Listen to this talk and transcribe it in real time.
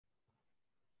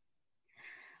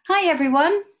Hi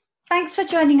everyone, thanks for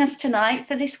joining us tonight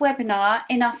for this webinar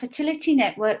in our Fertility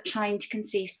Network Trying to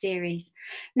Conceive series.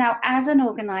 Now, as an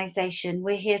organisation,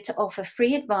 we're here to offer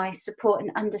free advice, support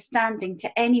and understanding to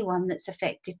anyone that's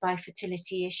affected by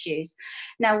fertility issues.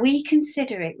 Now, we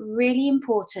consider it really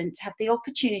important to have the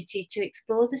opportunity to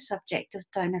explore the subject of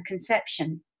donor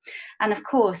conception, and of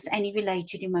course any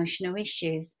related emotional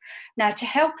issues. Now, to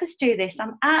help us do this,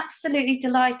 I'm absolutely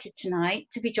delighted tonight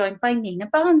to be joined by Nina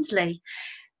Barnsley.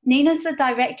 Nina's the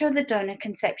director of the Donor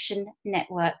Conception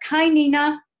Network. Hi,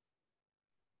 Nina.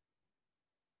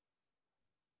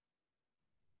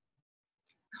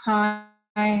 Hi,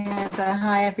 Heather.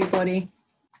 Hi, everybody.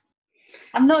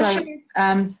 I'm not sure.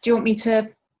 Do you want me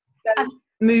to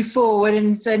move forward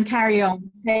and carry on,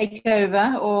 take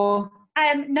over, or?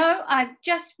 No,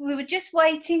 we were just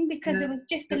waiting because there was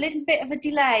just a little bit of a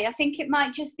delay. I think it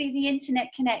might just be the internet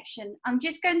connection. I'm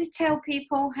just going to tell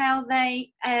people how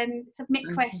they submit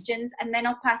questions, and then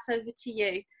I'll pass over to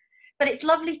you. But it's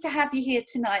lovely to have you here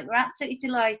tonight. We're absolutely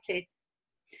delighted.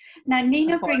 Now,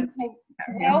 Nina brings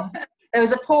her. There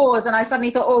was a pause, and I suddenly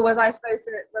thought, "Oh, was I supposed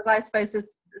to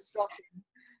slot in?"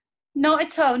 Not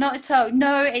at all, not at all.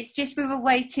 No, it's just we were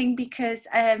waiting because,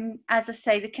 as I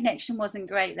say, the connection wasn't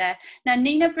great there. Now,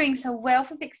 Nina brings her wealth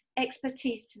of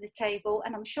expertise to the table,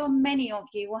 and I'm sure many of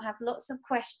you will have lots of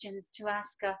questions to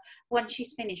ask her once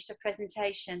she's finished her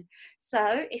presentation.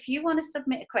 So if you want to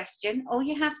submit a question, all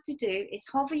you have to do is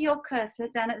hover your cursor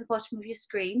down at the bottom of your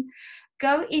screen,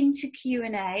 go into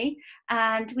Q&A,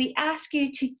 and we ask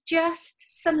you to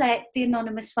just select the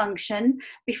anonymous function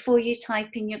before you type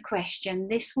in your question.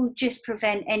 This will just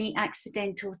prevent any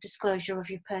accidental disclosure of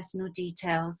your personal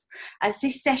details, as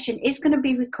this session is going to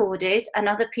be recorded and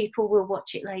other people will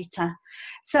watch it later.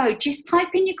 So just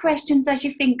type in your questions as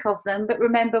you think of them, but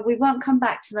remember, we won't come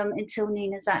back to them until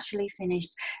Nina's actually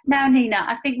finished. Now, Nina,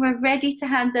 I think we're ready to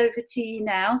hand over to you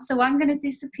now, so I'm going to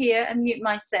disappear and mute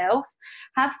myself.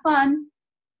 Have fun.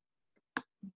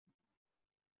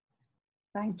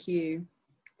 Thank you.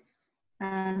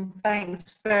 And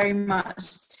thanks very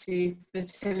much to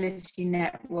Fertility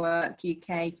Network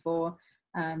UK for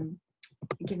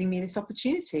giving me this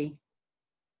opportunity.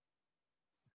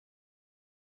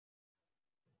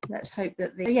 Let's hope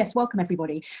that yes, welcome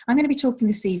everybody. I'm going to be talking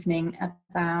this evening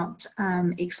about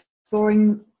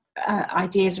exploring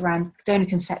ideas around donor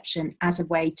conception as a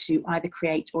way to either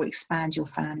create or expand your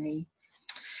family.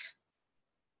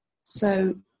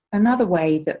 So another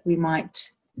way that we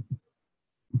might,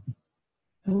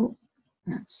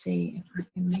 let's see if I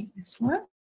can make this work.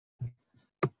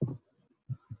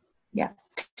 Yeah.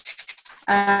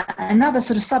 Another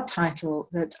sort of subtitle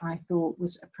that I thought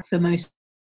was for most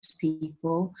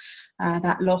people,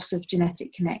 that loss of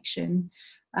genetic connection.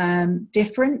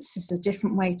 Difference is a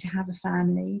different way to have a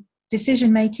family.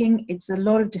 Decision making, it's a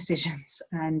lot of decisions,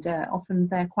 and often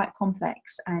they're quite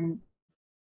complex, and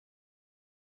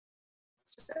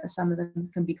some of them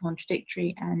can be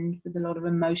contradictory and with a lot of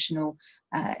emotional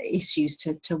issues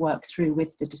to work through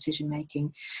with the decision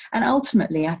making. And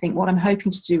ultimately, I think what I'm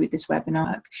hoping to do with this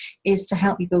webinar is to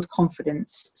help you build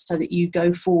confidence so that you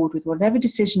go forward with whatever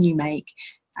decision you make,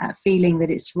 feeling that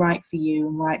it's right for you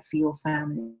and right for your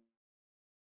family.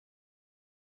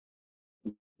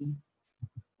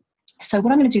 So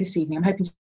what I'm going to do this evening, I'm hoping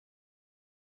to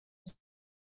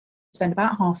spend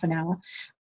about half an hour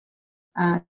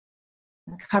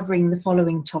covering the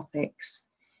following topics.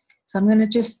 So I'm going to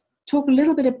just talk a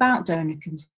little bit about donor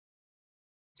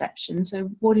conception, so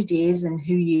what it is and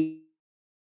who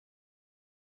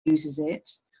uses it.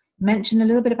 Mention a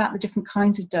little bit about the different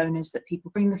kinds of donors that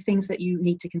people bring, the things that you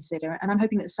need to consider. And I'm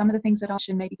hoping that some of the things that I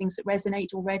mentioned may be things that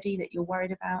resonate already, that you're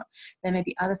worried about. There may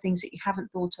be other things that you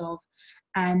haven't thought of.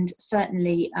 And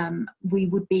certainly we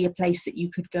would be a place that you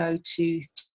could go to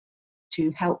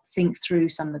help think through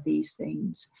some of these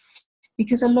things.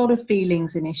 Because a lot of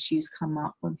feelings and issues come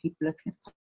up when people are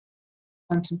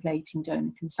contemplating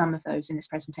donor, and some of those in this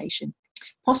presentation.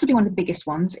 Possibly one of the biggest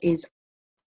ones is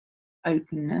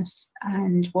openness,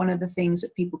 and one of the things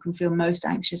that people can feel most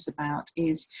anxious about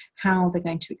is how they're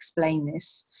going to explain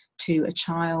this to a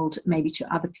child, maybe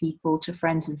to other people, to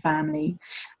friends and family.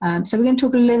 So we're going to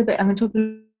talk a little bit, I'm going to talk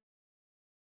a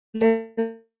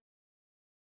little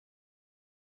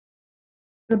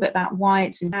bit about why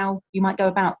it's and how you might go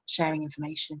about sharing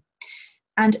information.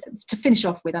 And to finish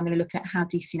off with, I'm going to look at how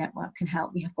DC Network can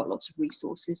help. We have got lots of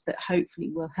resources that hopefully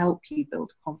will help you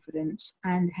build confidence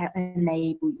and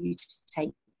enable you to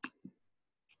take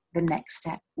the next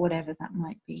step, whatever that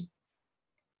might be.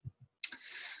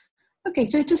 Okay,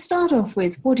 so to start off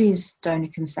with, what is donor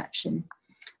conception?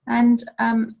 And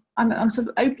I'm sort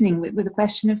of opening with a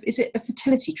question of, is it a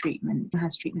fertility treatment? It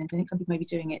has treatment in clinic. Some people may be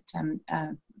doing it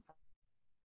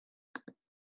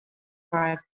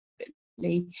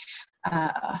privately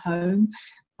at home.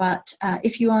 But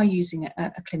if you are using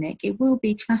a clinic, it will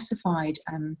be classified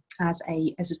as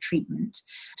a treatment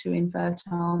to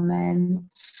infertile men,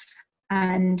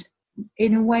 and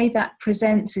in a way that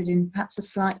presents it in perhaps a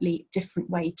slightly different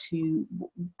way to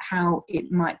how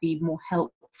it might be more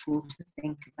helpful to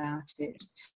think about it.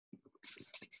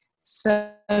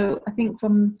 So I think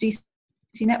from TTC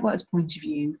Network's point of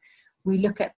view, we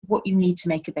look at what you need to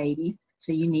make a baby.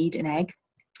 So you need an egg,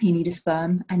 you need a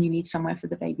sperm, and you need somewhere for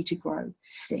the baby to grow.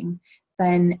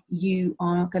 Then you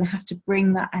are going to have to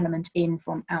bring that element in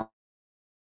from outside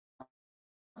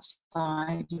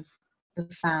of the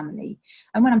family.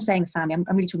 And when I'm saying family, I'm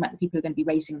really talking about the people who are going to be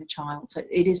raising the child. So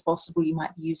it is possible you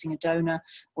might be using a donor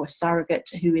or a surrogate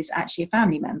who is actually a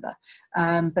family member,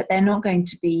 but they're not going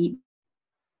to be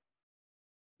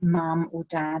mum or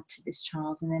dad to this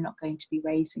child, and they're not going to be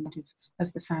raising it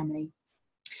of the family.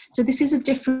 So this is a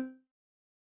different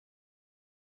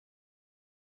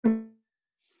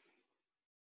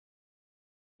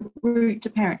route to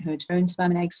parenthood. Own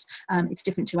sperm and eggs, it's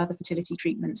different to other fertility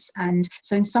treatments, and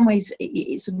so in some ways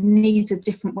it sort of needs a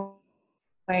different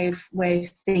way of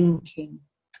thinking.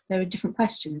 There are different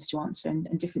questions to answer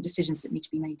and different decisions that need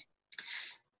to be made.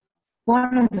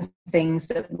 One of the things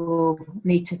that we'll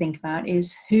need to think about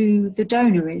is who the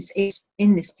donor is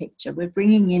in this picture. We're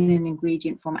bringing in an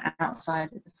ingredient from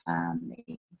outside of the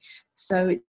family,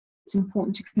 so it's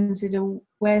important to consider,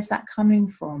 where's that coming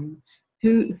from?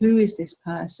 Who is this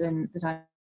person that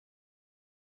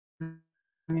I'm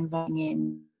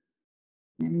inviting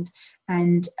in,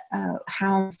 and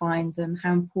how I find them,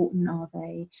 how important are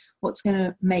they, what's going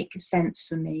to make sense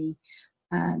for me.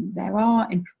 There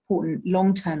are important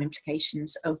long-term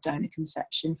implications of donor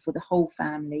conception for the whole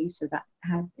family, so that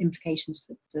have implications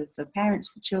for parents,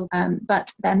 for children,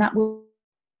 but then that will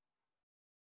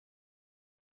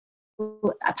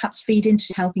perhaps feed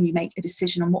into helping you make a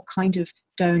decision on what kind of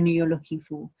donor you're looking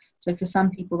for. So for some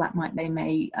people they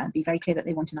may be very clear that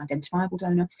they want an identifiable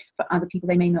donor. For other people,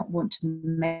 they may not want to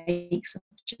make such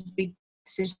a big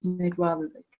decision. They'd rather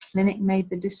the clinic made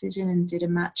the decision and did a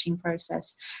matching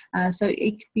process. So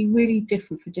it could be really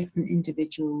different for different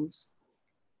individuals.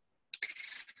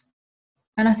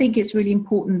 And I think it's really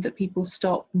important that people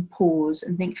stop and pause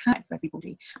and think, how for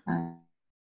everybody.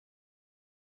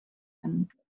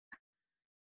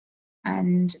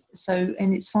 And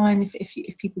it's fine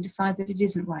if people decide that it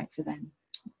isn't right for them.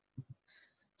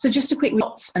 So just a quick,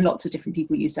 lots and lots of different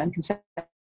people use donor conception.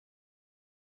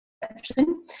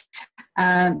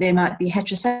 There might be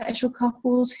heterosexual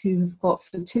couples who've got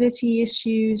fertility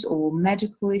issues or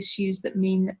medical issues that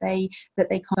mean that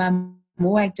they can't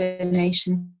more egg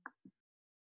donations,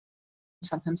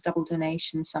 sometimes double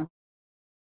donations, sometimes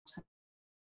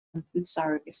with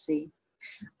surrogacy.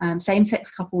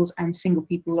 Same-sex couples and single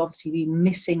people will obviously be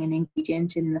missing an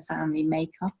ingredient in the family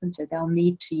makeup, and so they'll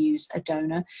need to use a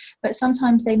donor. But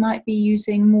sometimes they might be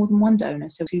using more than one donor,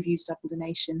 so who've used double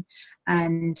donation,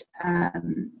 and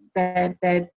then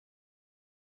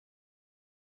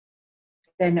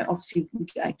obviously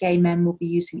gay men will be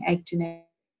using egg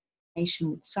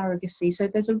donation with surrogacy. So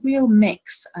there's a real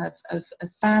mix of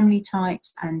family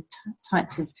types and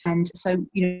types of, and so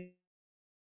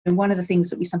and one of the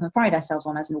things that we sometimes pride ourselves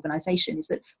on as an organisation is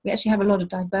that we actually have a lot of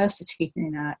diversity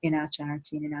in our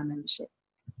charity and in our membership.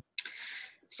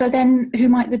 So then, who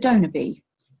might the donor be?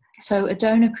 So a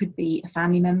donor could be a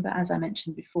family member, as I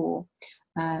mentioned before,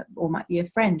 or might be a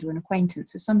friend or an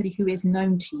acquaintance, so somebody who is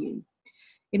known to you.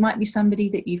 It might be somebody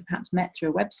that you've perhaps met through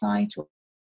a website or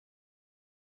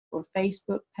a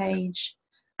Facebook page.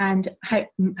 And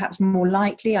perhaps more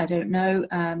likely, I don't know,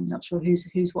 not sure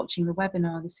who's watching the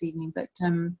webinar this evening, but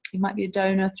it might be a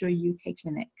donor through a UK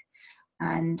clinic.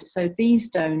 And so these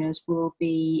donors will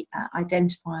be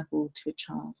identifiable to a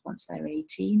child once they're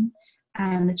 18,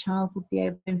 and the child will be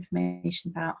able to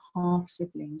information about half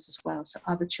siblings as well, so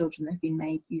other children that have been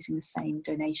made using the same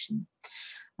donation.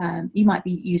 You might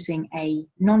be using a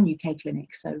non-UK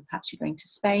clinic, so perhaps you're going to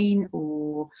Spain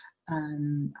or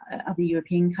other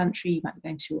European country, you might be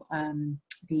going to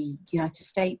the United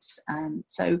States.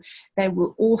 So they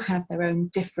will all have their own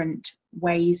different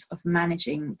ways of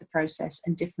managing the process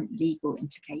and different legal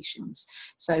implications.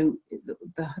 So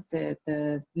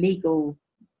the legal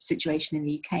situation in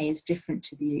the UK is different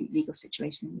to the legal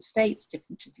situation in the States,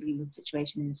 different to the legal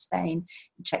situation in Spain,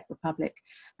 the Czech Republic,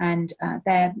 and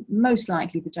there most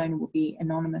likely the donor will be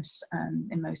anonymous.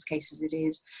 In most cases it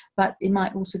is, but it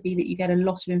might also be that you get a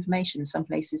lot of information. Some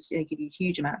places give you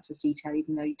huge amounts of detail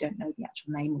even though you don't know the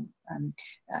actual name or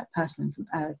personal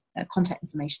contact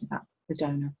information about the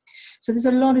donor. So there's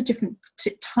a lot of different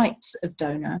types of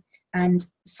donor, and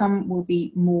some will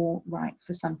be more right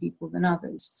for some people than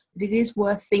others. But it is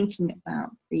worth thinking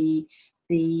about the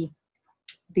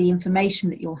information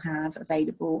that you'll have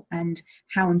available and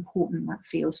how important that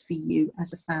feels for you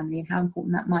as a family and how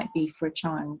important that might be for a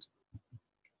child.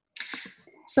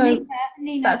 So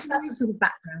Nina, that's the sort of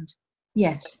background.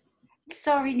 Yes.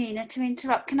 Sorry, Nina, to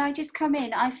interrupt. Can I just come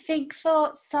in? I think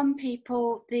for some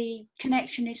people the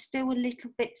connection is still a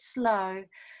little bit slow.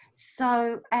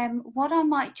 So what I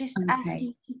might just ask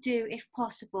you to do, if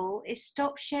possible, is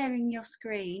stop sharing your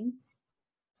screen,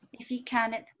 if you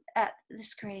can, at the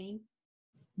screen.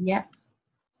 Yep.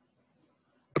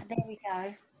 There we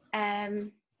go.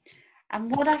 And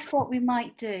what I thought we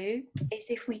might do is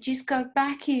if we just go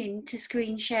back into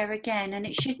screen share again, and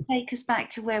it should take us back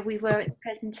to where we were at the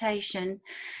presentation,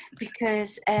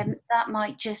 because that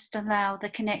might just allow the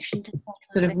connection to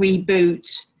sort of reboot.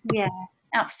 Yeah,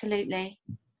 absolutely.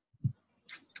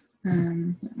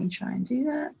 Let me try and do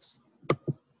that.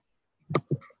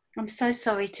 I'm so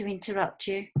sorry to interrupt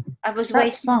you. I was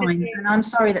That's fine, and I'm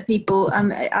sorry that people.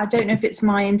 I don't know if it's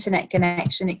my internet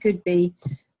connection. It could be.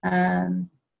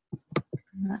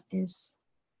 That is.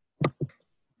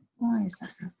 Why is that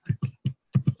not working?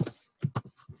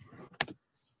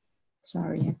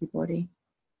 Sorry, everybody.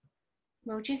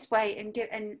 We'll just wait and give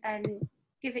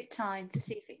it time to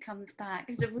see if it comes back.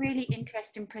 It was a really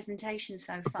interesting presentation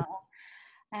so far.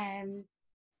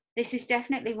 This is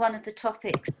definitely one of the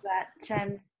topics that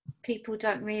people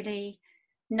don't really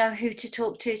know who to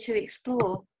talk to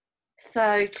explore.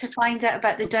 So to find out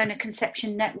about the Donor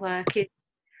Conception Network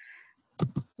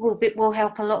will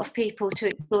help a lot of people to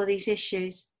explore these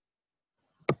issues.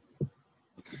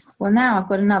 Well, now I've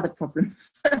got another problem.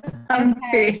 I'm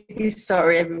really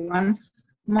sorry, everyone.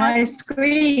 My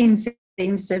screen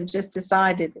seems to have just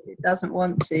decided that it doesn't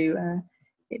want to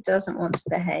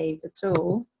behave at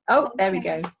all. Oh, there we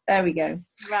go. There we go.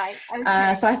 Right.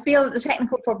 Okay. So I feel that the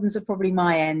technical problems are probably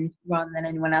my end rather than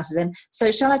anyone else's end. So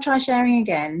shall I try sharing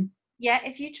again? Yeah,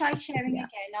 if you try sharing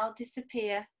again, I'll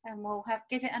disappear and we'll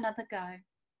give it another go.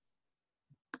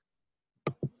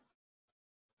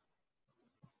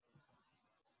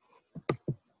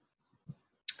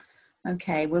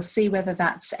 Okay, we'll see whether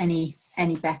that's any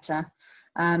better.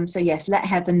 So yes, let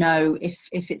Heather know if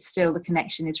it's still the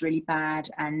connection is really bad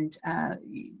and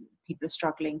people are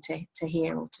struggling to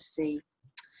hear or to see.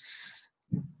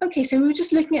 Okay, so we were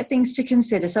just looking at things to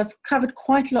consider. So I've covered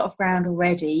quite a lot of ground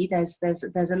already. There's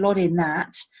a lot in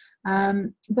that,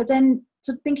 but then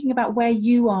sort of thinking about where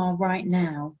you are right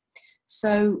now.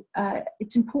 So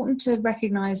it's important to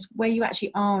recognise where you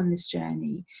actually are on this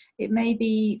journey. It may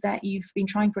be that you've been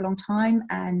trying for a long time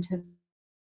and have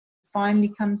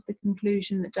finally come to the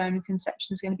conclusion that donor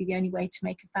conception is going to be the only way to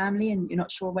make a family and you're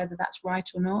not sure whether that's right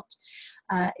or not.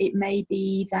 It may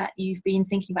be that you've been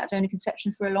thinking about donor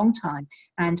conception for a long time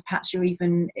and perhaps you're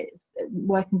even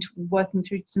working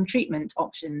through some treatment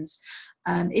options.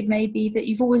 It may be that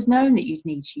you've always known that you'd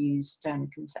need to use donor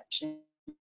conception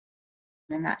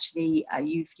and actually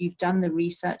you've done the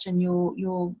research and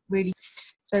you're really,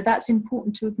 so that's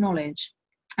important to acknowledge.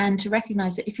 And to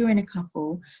recognise that if you're in a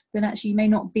couple, then actually you may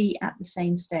not be at the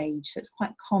same stage. So it's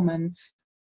quite common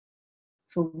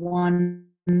for one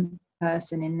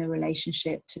person in the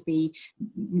relationship to be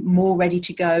more ready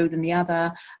to go than the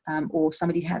other, or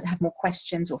somebody have more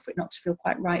questions, or for it not to feel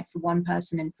quite right for one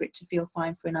person and for it to feel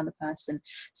fine for another person.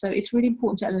 So it's really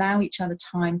important to allow each other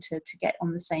time to get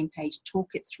on the same page, talk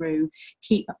it through,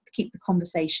 keep the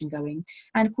conversation going.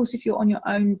 And of course, if you're on your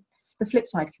own, the flip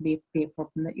side can be a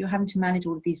problem, that you're having to manage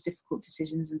all of these difficult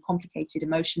decisions and complicated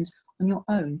emotions on your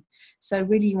own. So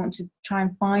really you want to try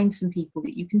and find some people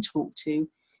that you can talk to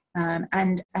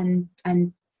and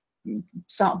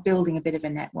start building a bit of a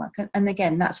network. And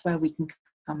again, that's where we can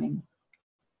come in.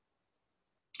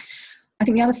 I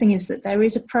think the other thing is that there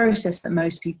is a process that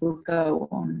most people go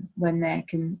on when they're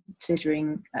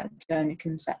considering donor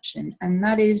conception, and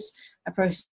that is a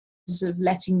process of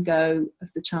letting go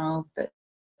of the child that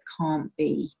can't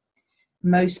be.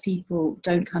 Most people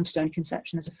don't come to donor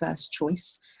conception as a first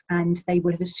choice, and they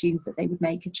would have assumed that they would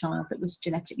make a child that was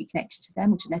genetically connected to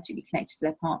them or genetically connected to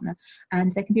their partner. And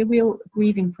there can be a real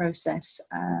grieving process,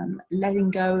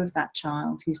 letting go of that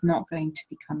child who's not going to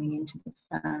be coming into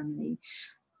the family.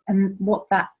 And what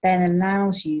that then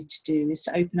allows you to do is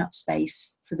to open up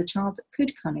space for the child that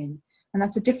could come in. And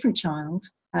that's a different child,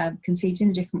 conceived in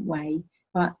a different way,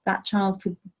 but that child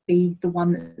could be the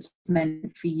one that's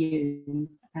meant for you.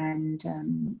 And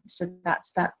so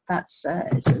that's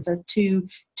sort of a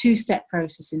two-step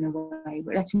process in a way.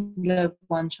 We're letting go of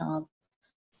one child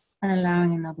and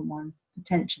allowing another one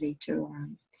potentially to arrive.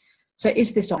 So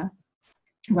is this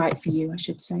right for you, I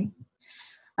should say?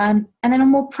 And then on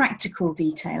more practical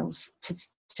details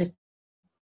to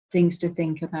things to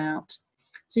think about.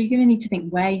 So you're going to need to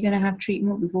think where you're going to have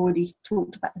treatment. We've already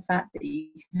talked about the fact that you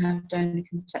can have donor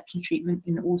conception treatment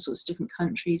in all sorts of different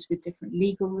countries with different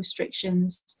legal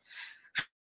restrictions.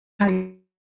 How you're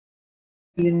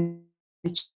going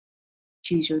to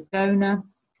choose your donor.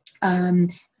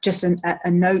 Just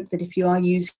a note that if you are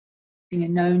using a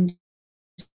known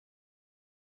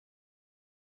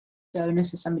donor,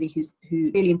 so somebody who's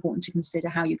really important to consider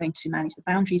how you're going to manage the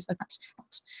boundaries of that.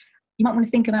 You might want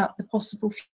to think about the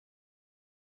possible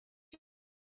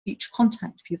future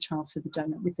contact for your child for the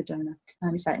donor, with the donor.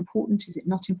 Is that important? Is it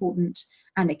not important?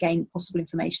 And again, possible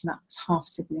information about half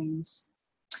siblings.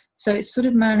 So it's sort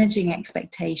of managing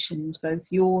expectations, both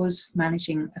yours,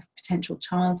 managing a potential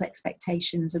child's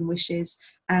expectations and wishes,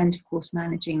 and of course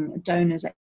managing a donor's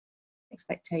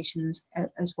expectations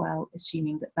as well,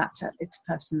 assuming that it's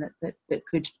a person that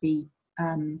could be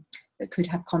that could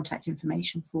have contact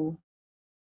information for.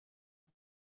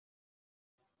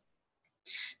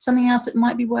 Something else that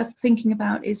might be worth thinking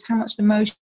about is how much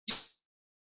emotional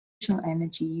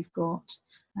energy you've got.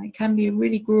 It can be a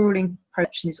really grueling.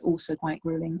 Perception is also quite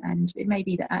grueling, and it may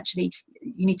be that actually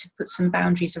you need to put some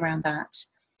boundaries around that.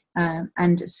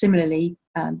 And similarly,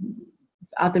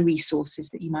 other resources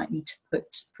that you might need to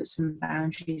put some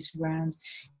boundaries around.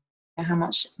 How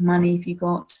much money have you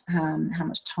got? How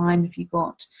much time have you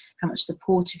got? How much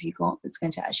support have you got that's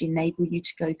going to actually enable you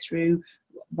to go through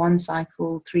 1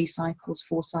 cycle, 3 cycles,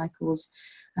 4 cycles?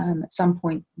 At some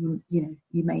point, you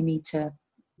may need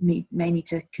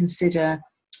to consider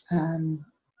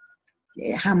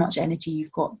how much energy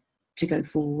you've got to go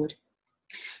forward.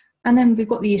 And then we've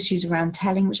got the issues around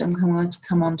telling, which I'm going to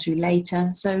come on to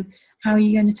later. So how are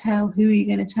you going to tell? Who are you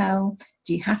going to tell?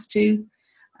 Do you have to?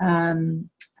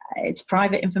 It's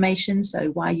private information, so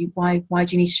why do you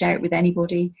need to share it with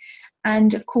anybody?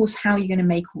 And of course, how are you going to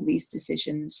make all these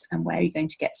decisions, and where are you going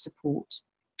to get support?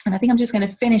 And I think I'm just going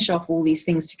to finish off all these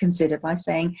things to consider by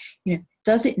saying,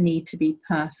 does it need to be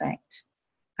perfect?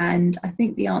 And I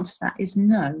think the answer to that is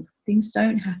no. Things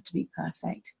don't have to be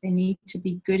perfect. They need to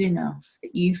be good enough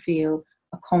that you feel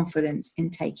a confidence in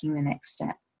taking the next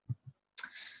step.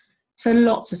 So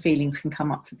lots of feelings can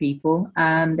come up for people.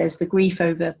 There's the grief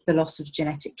over the loss of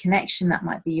genetic connection. That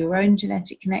might be your own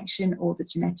genetic connection, or the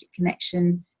genetic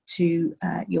connection to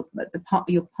your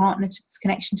partner's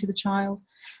connection to the child.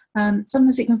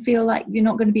 Sometimes it can feel like you're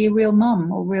not going to be a real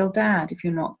mum or real dad if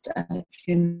your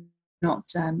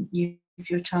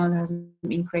child hasn't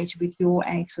been created with your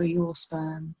eggs or your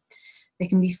sperm. There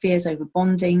can be fears over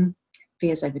bonding,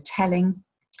 fears over telling,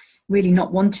 really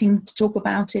not wanting to talk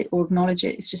about it or acknowledge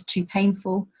it. It's just too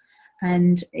painful.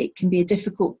 And it can be a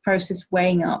difficult process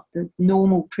weighing up the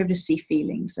normal privacy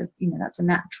feelings of, that's a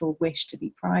natural wish to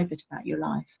be private about your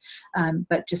life.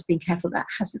 But just being careful that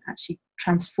hasn't actually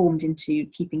transformed into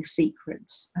keeping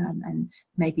secrets, and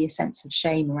maybe a sense of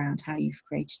shame around how you've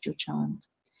created your child.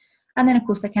 And then, of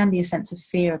course, there can be a sense of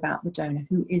fear about the donor.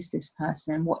 Who is this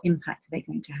person, and what impact are they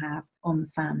going to have on the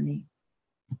family?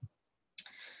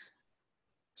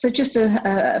 So just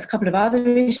a couple of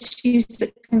other issues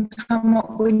that can come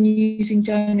up when you're using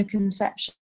donor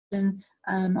conception,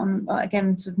 on,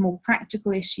 again, sort of more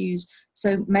practical issues.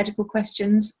 So medical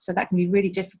questions, so that can be really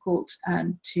difficult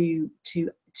to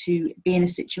be in a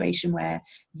situation where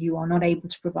you are not able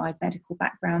to provide medical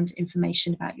background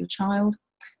information about your child.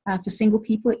 For single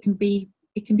people, it can be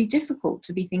difficult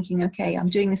to be thinking, okay, I'm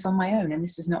doing this on my own and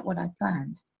this is not what I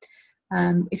planned.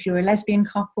 If you're a lesbian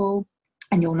couple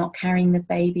and you're not carrying the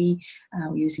baby,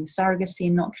 or using surrogacy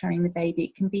and not carrying the baby,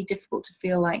 it can be difficult to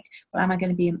feel like, well, am I going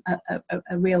to be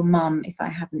a real mum if I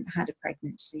haven't had a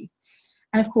pregnancy?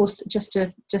 And of course, just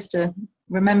to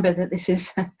remember that this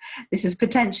is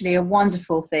potentially a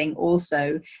wonderful thing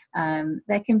also.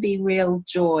 There can be real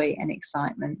joy and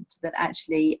excitement that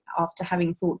actually, after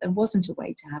having thought there wasn't a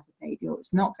way to have a baby, or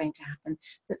it's not going to happen,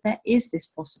 that there is this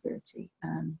possibility,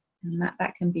 and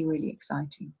that can be really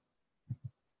exciting.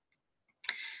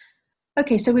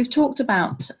 Okay, so we've talked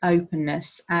about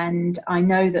openness, and I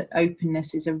know that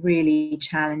openness is a really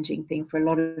challenging thing for a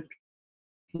lot of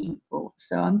people.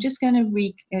 So I'm just going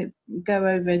to go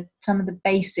over some of the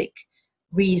basic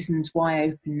reasons why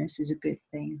openness is a good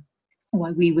thing, or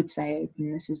why we would say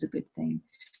openness is a good thing.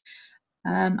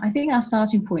 I think our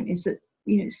starting point is that,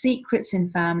 you know, secrets in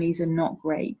families are not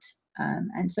great.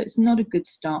 And so it's not a good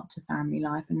start to family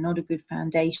life and not a good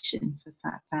foundation for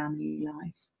family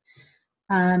life.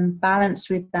 Balanced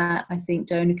with that, I think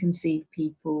donor conceived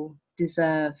people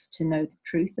deserve to know the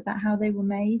truth about how they were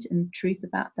made and truth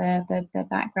about their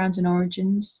background and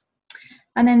origins.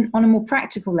 And then on a more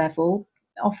practical level,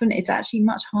 often it's actually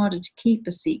much harder to keep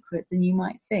a secret than you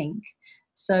might think.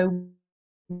 So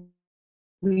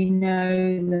we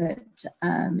know that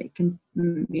it can,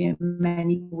 you know,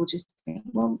 many people just think,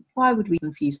 well, why would we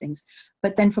confuse things?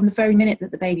 But then from the very minute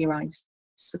that the baby arrives,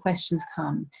 the questions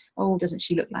come. Oh, doesn't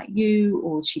she look like you?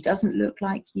 Or she doesn't look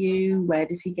like you? Where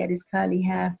does he get his curly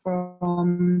hair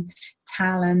from?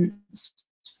 Talents,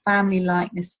 family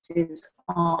likenesses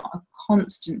are a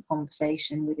constant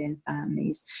conversation within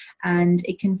families, and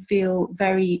it can feel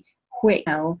very quick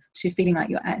to feeling like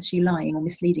you're actually lying or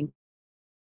misleading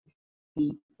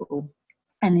people,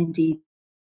 and indeed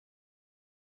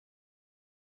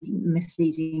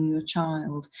misleading your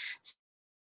child.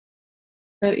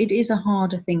 So it is a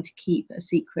harder thing to keep a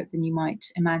secret than you might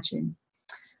imagine.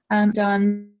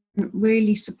 Done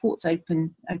really supports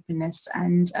openness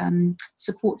and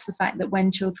supports the fact that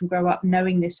when children grow up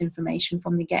knowing this information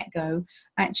from the get-go,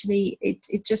 actually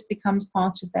it just becomes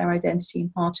part of their identity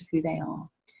and part of who they are.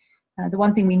 The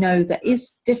one thing we know that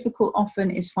is difficult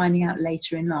often is finding out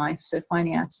later in life. So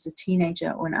finding out as a teenager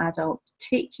or an adult,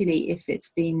 particularly if it's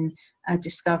been a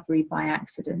discovery by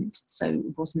accident. So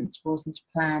it wasn't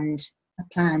a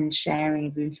planned sharing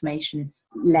of information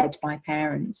led by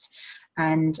parents.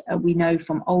 And we know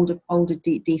from older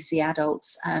DC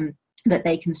adults that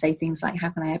they can say things like, how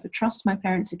can I ever trust my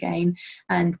parents again?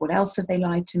 And what else have they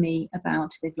lied to me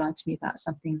about? They've lied to me about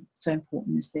something so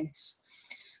important as this.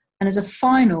 And as a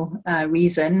final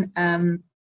reason,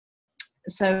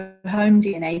 so home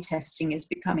DNA testing is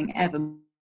becoming ever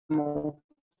more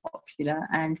popular,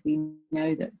 and we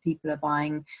know that people are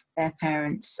buying their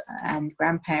parents and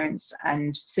grandparents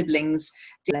and siblings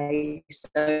DNA.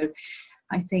 So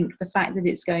I think the fact that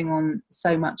it's going on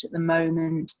so much at the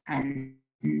moment, and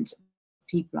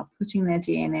people are putting their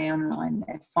DNA online,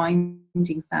 they're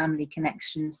finding family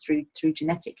connections through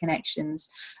genetic connections,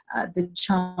 the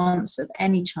chance of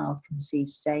any child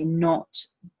conceived today not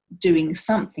doing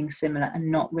something similar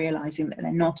and not realizing that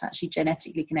they're not actually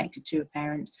genetically connected to a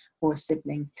parent or a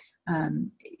sibling,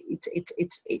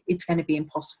 it's going to be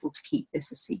impossible to keep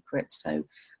this a secret. So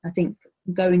I think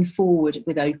going forward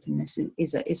with openness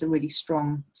is a really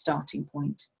strong starting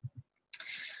point.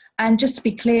 And just to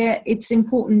be clear, it's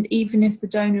important even if the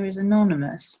donor is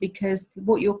anonymous, because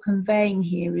what you're conveying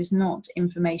here is not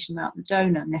information about the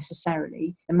donor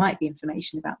necessarily. There might be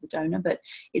information about the donor, but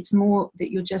it's more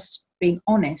that you're just being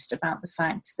honest about the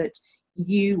fact that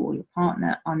you or your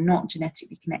partner are not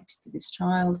genetically connected to this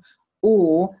child,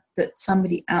 or that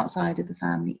somebody outside of the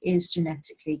family is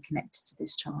genetically connected to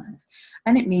this child.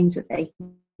 And it means that they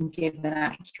can give an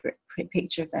accurate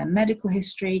picture of their medical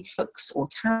history, looks or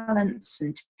talents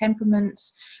and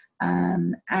temperaments,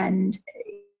 and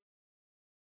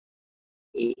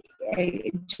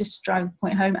it just drives the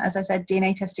point home. As I said,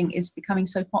 DNA testing is becoming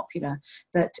so popular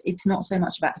that it's not so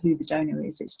much about who the donor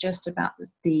is, it's just about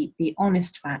the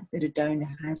honest fact that a donor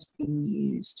has been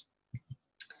used.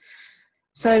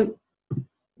 So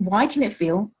why can it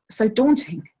feel so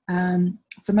daunting?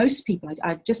 For most people,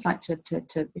 I'd just like to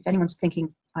if anyone's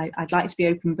thinking, I'd like to be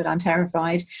open, but I'm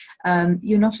terrified,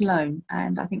 you're not alone.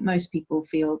 And I think most people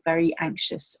feel very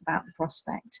anxious about the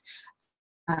prospect.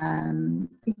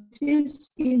 It is,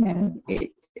 you know,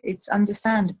 it's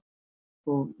understandable.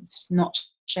 It's not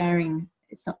sharing,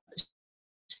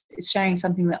 it's sharing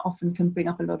something that often can bring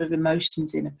up a lot of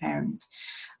emotions in a parent.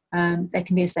 There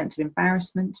can be a sense of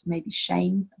embarrassment, maybe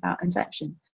shame about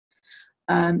conception.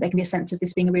 There can be a sense of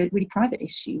this being a really, really private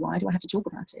issue. Why do I have to talk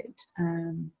about it?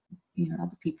 You know,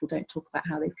 other people don't talk about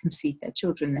how they've conceived their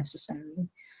children necessarily.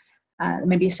 There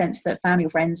may be a sense that family or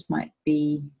friends might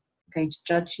be going to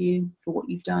judge you for what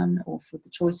you've done or for the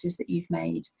choices that you've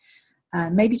made.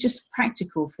 Maybe just a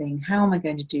practical thing. How am I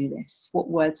going to do this? What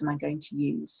words am I going to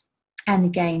use? And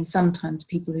again, sometimes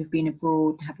people who've been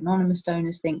abroad, have anonymous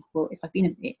donors, think, well, if I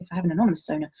have an anonymous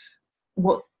donor,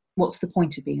 what's the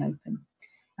point of being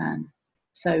open?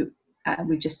 So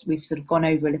we've sort of gone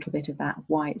over a little bit of that,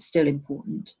 why it's still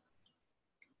important.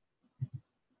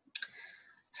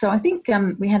 So I think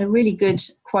we had a really good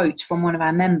quote from one of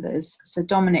our members. So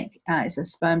Dominic is a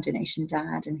sperm donation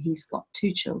dad, and he's got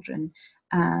 2 children.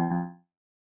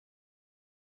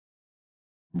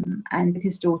 And with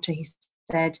his daughter, he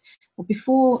said, well,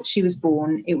 before she was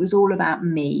born, it was all about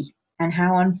me and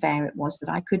how unfair it was that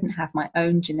I couldn't have my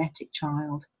own genetic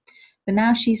child. But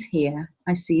now she's here,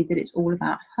 I see that it's all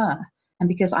about her. And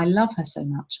because I love her so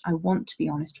much, I want to be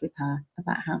honest with her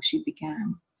about how she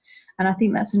began. And I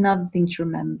think that's another thing to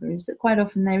remember, is that quite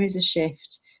often there is a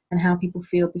shift, and how people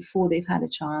feel before they've had a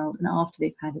child and after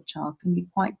they've had a child can be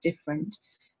quite different.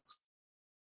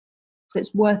 So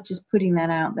it's worth just putting that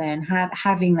out there and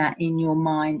having that in your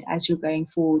mind as you're going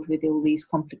forward with all these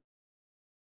complicated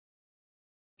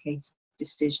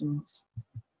decisions.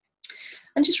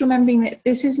 And just remembering that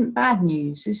this isn't bad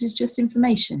news, this is just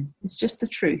information, it's just the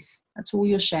truth. That's all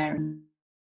you're sharing.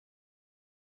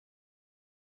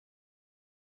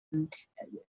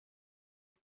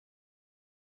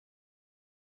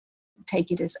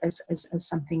 Take it as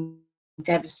something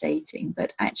devastating,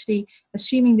 but actually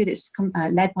assuming that it's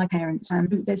led by parents,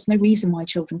 there's no reason why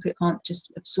children can't just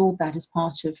absorb that as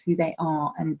part of who they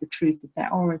are and the truth of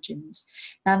their origins.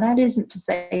 Now, that isn't to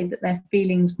say that their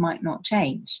feelings might not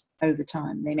change over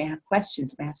time. They may have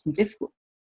questions, they have some difficult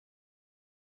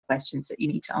questions that you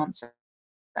need to answer.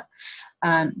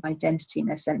 Identity and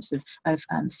their sense of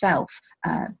self,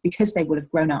 because they will have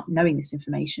grown up knowing this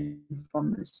information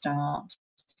from the start,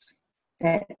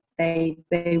 they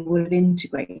will have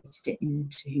integrated it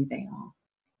into who they are.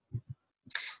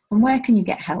 And where can you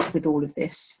get help with all of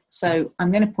this? So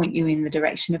I'm going to point you in the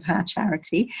direction of our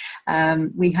charity.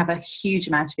 We have a huge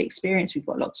amount of experience. We've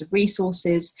got lots of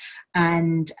resources.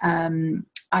 And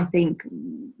I think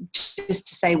just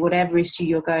to say, whatever issue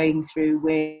you're going through,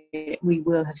 we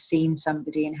will have seen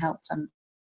somebody and helped somebody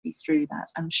through that.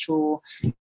 I'm sure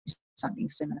something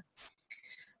similar.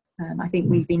 I think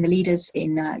we've been the leaders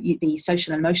in the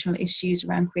social and emotional issues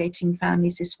around creating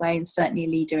families this way, and certainly a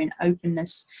leader in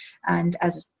openness. And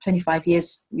as a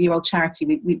 25-year-old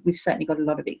charity, we've certainly got a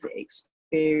lot of experience.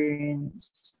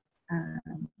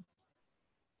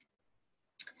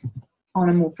 On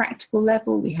a more practical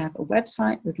level, we have a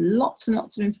website with lots and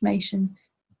lots of information.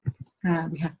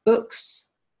 We have books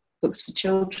for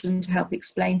children to help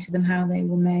explain to them how they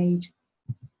were made,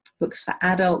 books for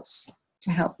adults to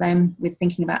help them with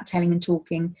thinking about telling and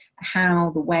talking,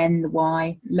 how, the when, the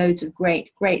why, loads of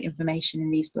great information in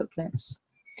these booklets.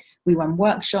 We run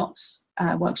workshops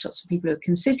for people who are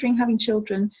considering having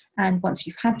children, and once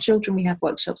you've had children, we have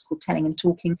workshops called Telling and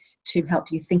Talking to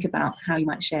help you think about how you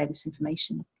might share this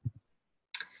information.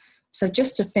 So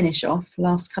just to finish off,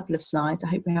 last couple of slides, I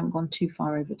hope we haven't gone too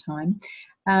far over time.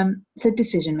 So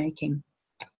decision making.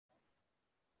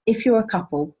 If you're a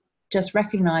couple, just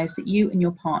recognise that you and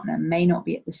your partner may not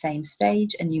be at the same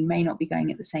stage and you may not be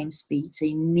going at the same speed, so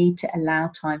you need to allow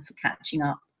time for catching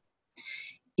up.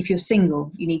 If you're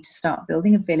single, you need to start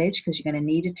building a village because you're going to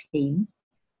need a team.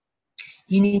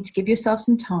 You need to give yourself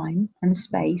some time and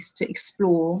space to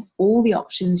explore all the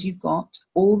options you've got,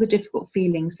 all the difficult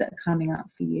feelings that are coming up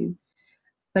for you.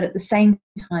 But at the same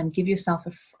time, give yourself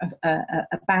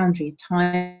a boundary,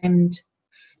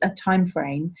 a time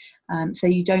frame, so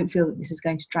you don't feel that this is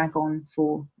going to drag on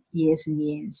for years and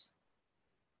years.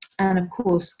 And of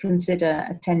course, consider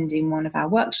attending one of our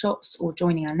workshops or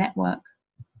joining our network.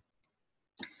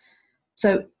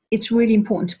 So it's really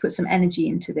important to put some energy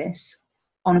into this.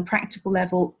 On a practical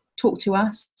level, talk to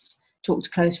us, talk to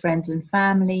close friends and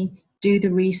family, do the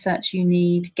research you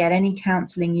need, get any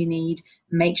counselling you need,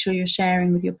 make sure you're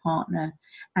sharing with your partner.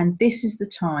 And this is the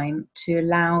time to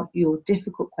allow your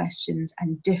difficult questions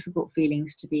and difficult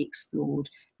feelings to be explored.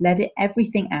 Let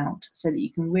everything out so that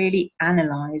you can really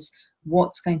analyse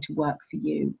what's going to work for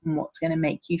you and what's going to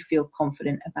make you feel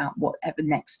confident about whatever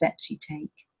next steps you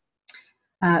take.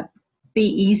 Be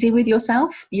easy with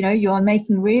yourself. You know, you're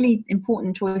making really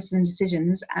important choices and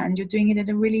decisions, and you're doing it at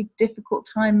a really difficult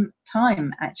time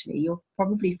actually. You're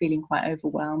probably feeling quite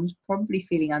overwhelmed, probably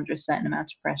feeling under a certain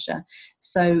amount of pressure.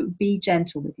 So be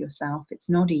gentle with yourself. It's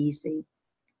not easy.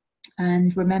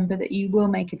 And remember that you will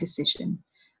make a decision.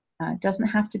 It doesn't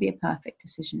have to be a perfect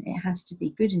decision. It has to be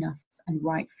good enough and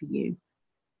right for you.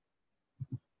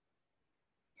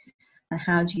 And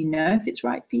how do you know if it's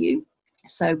right for you?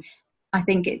 So I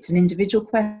think it's an individual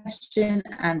question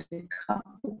and a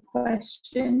couple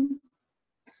question.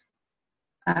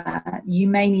 You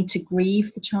may need to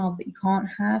grieve the child that you can't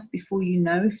have before you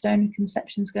know if donor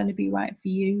conception is going to be right for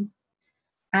you.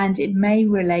 And it may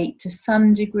relate to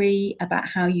some degree about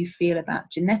how you feel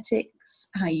about genetics,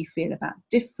 how you feel about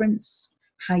difference,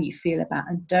 how you feel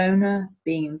about a donor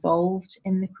being involved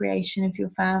in the creation of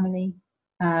your family.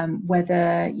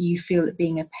 Whether you feel that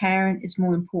being a parent is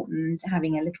more important than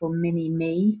having a little mini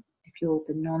me if you're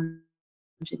the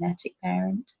non-genetic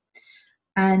parent.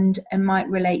 and might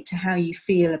relate to how you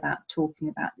feel about talking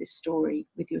about this story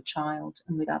with your child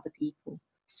and with other people.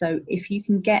 So if you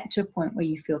can get to a point where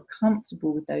you feel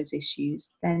comfortable with those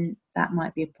issues, then that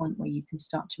might be a point where you can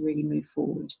start to really move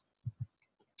forward.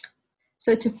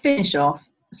 So to finish off,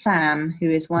 Sam, who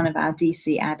is one of our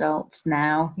DC adults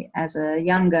now, as a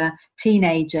younger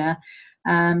teenager,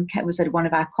 was at one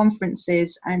of our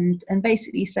conferences and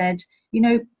basically said, you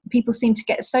know, people seem to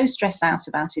get so stressed out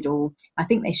about it all. I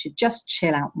think they should just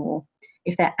chill out more.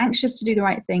 If they're anxious to do the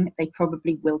right thing, they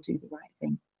probably will do the right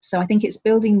thing. So I think it's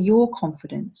building your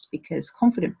confidence, because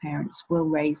confident parents will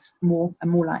raise more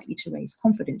and more likely to raise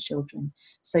confident children.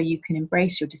 So you can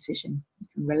embrace your decision, you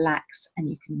can relax, and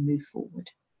you can move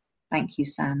forward. Thank you,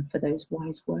 Sam, for those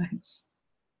wise words.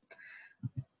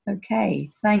 Okay,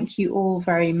 thank you all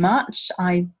very much.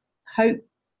 I hope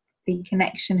the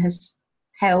connection has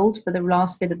held for the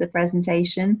last bit of the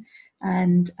presentation,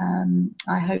 and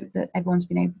I hope that everyone's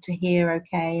been able to hear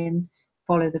okay and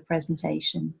follow the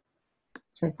presentation.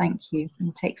 So thank you, and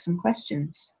we'll take some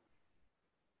questions.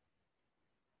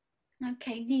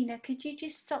 Okay, Nina, could you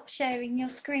just stop sharing your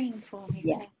screen for me,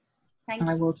 Yeah, please? Thank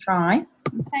I you. will try.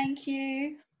 Thank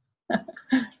you.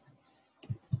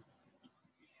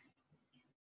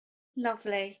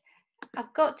 Lovely.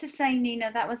 I've got to say,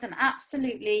 Nina, that was an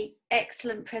absolutely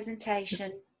excellent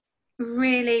presentation.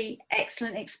 Really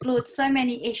excellent. Explored so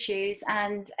many issues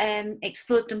and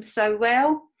explored them so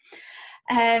well.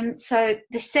 So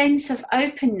the sense of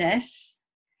openness,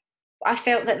 I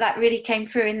felt that really came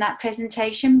through in that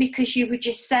presentation, because you were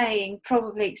just saying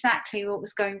probably exactly what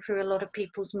was going through a lot of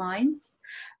people's minds,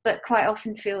 but quite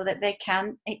often feel that they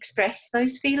can express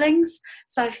those feelings.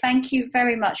 So thank you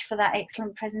very much for that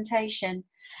excellent presentation.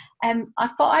 I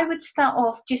thought I would start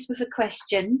off just with a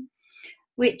question,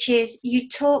 which is, you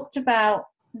talked about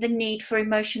the need for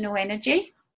emotional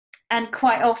energy. And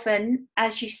quite often,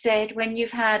 as you said, when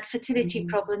you've had fertility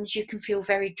problems, you can feel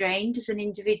very drained as an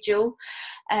individual.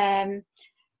 And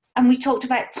we talked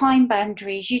about time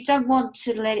boundaries. You don't want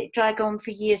to let it drag on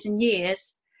for years and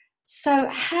years. So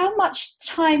how much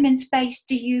time and space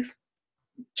do you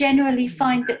generally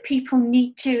find that people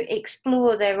need to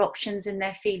explore their options and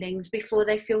their feelings before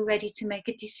they feel ready to make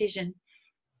a decision?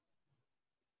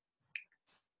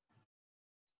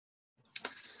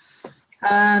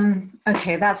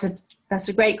 Okay, that's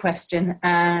a great question.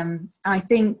 I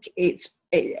think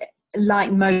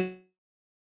like most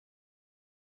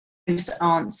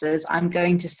answers, I'm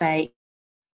going to say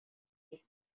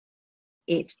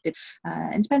it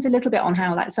depends a little bit on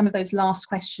how, like, some of those last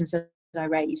questions that I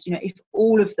raised, you know, if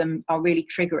all of them are really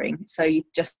triggering, so you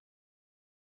just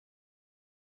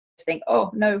think, oh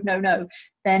no,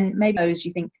 then maybe those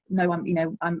you think, no,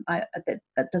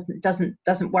 that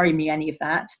doesn't worry me, any of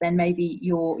that, then maybe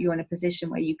you're in a position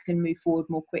where you can move forward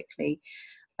more quickly.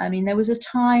 I mean, there was a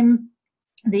time,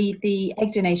 the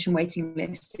egg donation waiting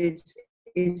list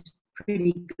is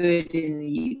pretty good in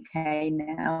the UK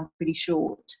now, pretty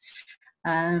short.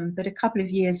 But a couple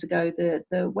of years ago,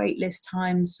 the wait list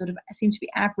times sort of seem to be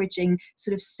averaging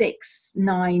sort of 6,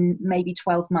 9, maybe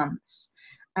 12 months.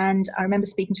 And I remember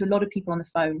speaking to a lot of people on the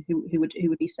phone who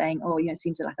would be saying, oh, you know, it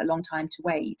seems like a long time to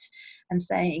wait, and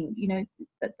saying, you know,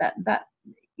 that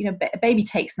you know, a baby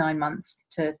takes 9 months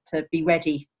to be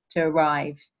ready to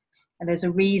arrive. And there's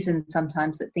a reason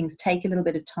sometimes that things take a little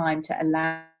bit of time to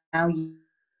allow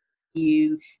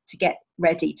you to get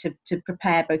ready, to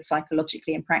prepare both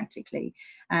psychologically and practically.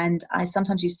 And I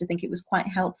sometimes used to think it was quite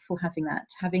helpful having that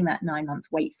 9-month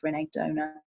wait for an egg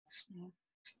donor,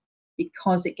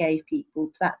 because it gave people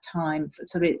that time, for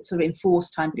sort of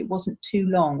enforced time, but it wasn't too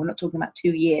long. We're not talking about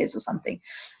 2 years or something.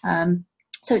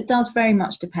 So it does very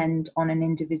much depend on an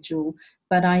individual,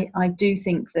 but I do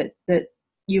think that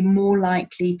you're more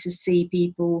likely to see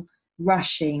people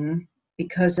rushing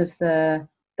because of the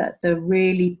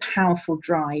really powerful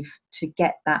drive to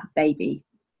get that baby.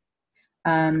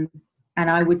 And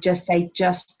I would just say,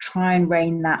 just try and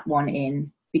rein that one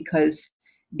in, because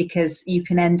you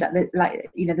can end up, like,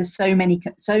 you know, there's so many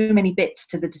bits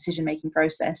to the decision-making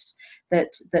process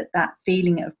that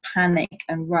feeling of panic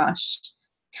and rush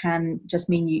can just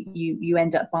mean you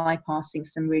end up bypassing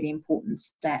some really important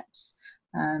steps.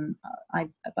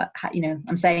 But you know,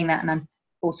 I'm saying that, and I'm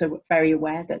also very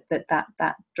aware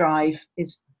that drive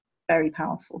is very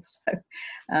powerful. So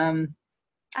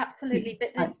Absolutely,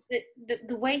 but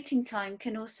the waiting time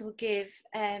can also give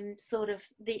sort of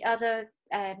the other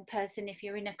person, if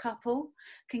you're in a couple,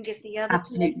 can give the other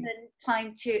absolutely. person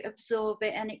time to absorb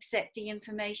it and accept the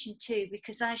information too,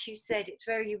 because as you said, it's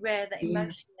very rare that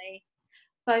emotionally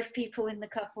both people in the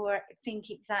couple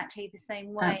think exactly the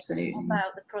same way Absolutely.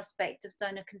 about the prospect of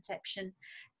donor conception.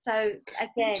 So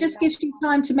again, just gives you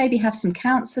time to maybe have some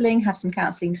counselling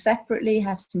separately,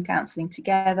 have some counselling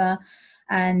together,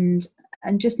 and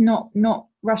just not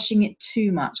rushing it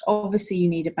too much. Obviously, you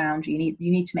need a boundary.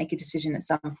 You need to make a decision at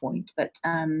some point, but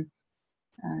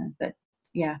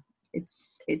yeah,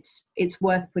 it's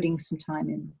worth putting some time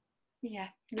in. Yeah,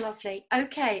 lovely.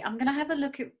 Okay, I'm going to have a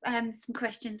look at some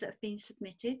questions that have been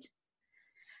submitted.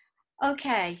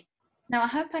 Okay, now I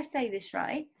hope I say this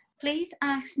right. Please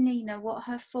ask Nina what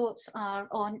her thoughts are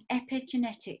on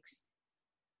epigenetics.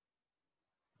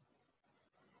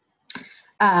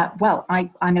 Well, I'm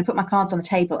going to put my cards on the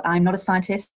table. I'm not a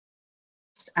scientist,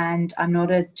 and I'm not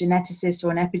a geneticist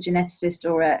or an epigeneticist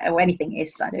or anything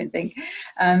is, I don't think.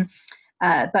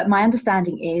 But my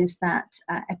understanding is that,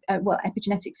 well,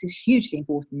 epigenetics is hugely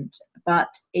important,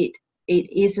 but it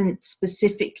isn't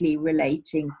specifically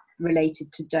related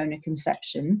to donor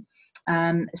conception.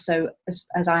 So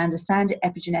as I understand it,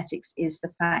 epigenetics is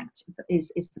the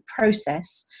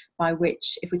process by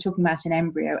which, if we're talking about an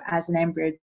embryo, as an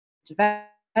embryo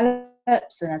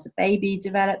develops and as a baby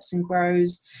develops and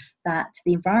grows, that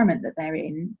the environment that they're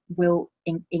in will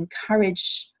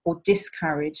encourage or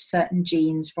discourage certain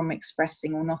genes from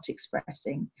expressing or not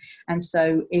expressing. And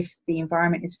so if the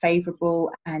environment is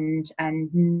favorable and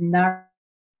nourishing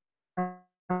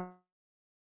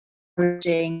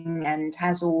and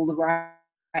has all the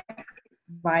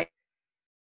right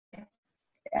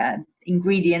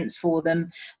ingredients for them,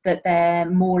 that they're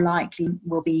more likely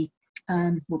will be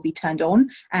turned on,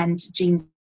 and genes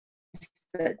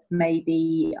that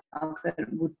maybe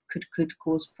could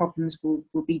cause problems will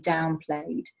be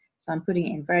downplayed. So I'm putting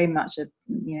it in very much a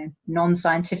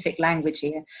non-scientific language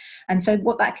here. And so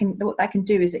what that can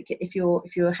do is, if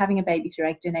you're having a baby through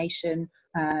egg donation,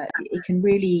 it can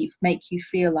really make you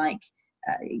feel like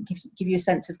give you a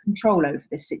sense of control over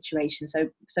this situation. So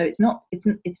it's not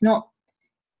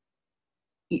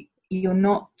you're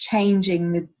not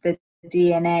changing the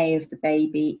DNA of the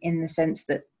baby in the sense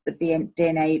that the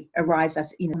DNA arrives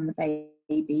as on the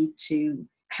baby to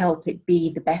help it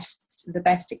be the best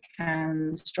it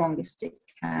can, the strongest it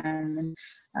can,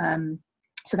 and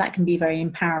so that can be very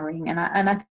empowering. And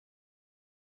I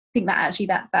think that actually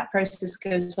that process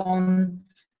goes on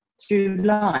through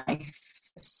life.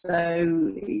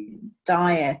 So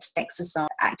diet, exercise,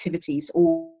 activities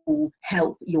all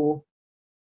help your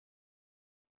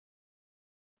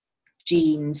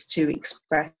genes to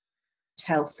express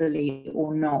healthily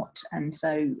or not. And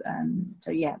so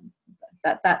yeah,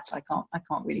 that's I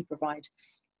can't really provide.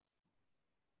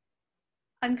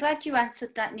 I'm glad you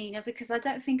answered that, Nina, because I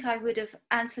don't think I would have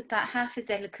answered that half as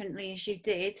eloquently as you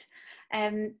did.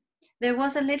 There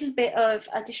was a little bit of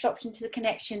a disruption to the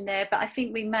connection there, but I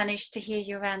think we managed to hear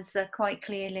your answer quite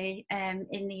clearly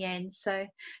in the end. So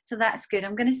that's good.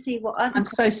 I'm going to see what other. I'm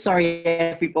so sorry,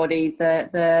 everybody. The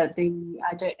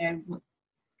I don't know.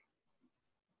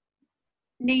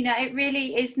 Nina, it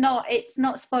really is not, it's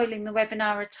not spoiling the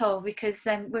webinar at all, because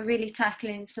we're really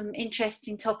tackling some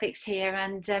interesting topics here,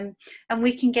 and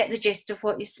we can get the gist of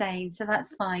what you're saying, so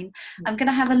that's fine. I'm going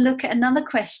to have a look at another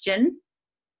question.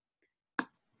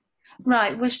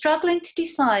 Right, we're struggling to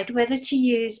decide whether to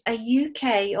use a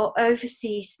UK or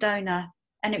overseas donor,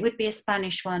 and it would be a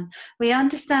Spanish one. We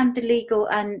understand the legal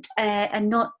and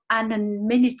not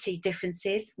anonymity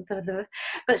differences,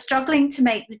 but struggling to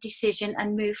make the decision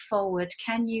and move forward.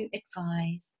 Can you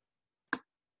advise?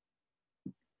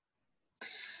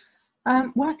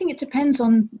 Well, I think it depends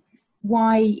on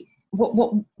what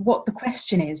the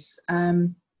question is.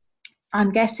 I'm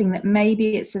guessing that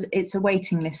maybe it's a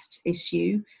waiting list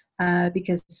issue.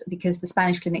 Because the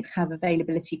Spanish clinics have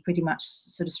availability pretty much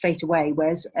sort of straight away,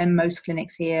 whereas in most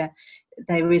clinics here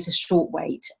there is a short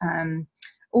wait.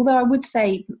 Although I would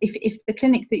say if the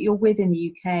clinic that you're with in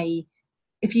the UK,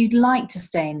 if you'd like to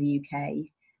stay in the UK,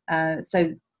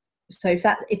 so if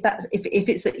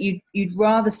it's that you'd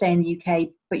rather stay in the UK,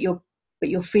 but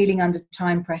you're feeling under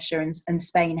time pressure, and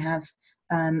Spain have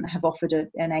offered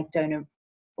an egg donor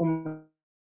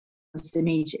almost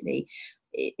immediately,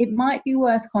 it might be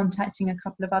worth contacting a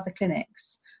couple of other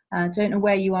clinics. I don't know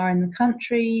where you are in the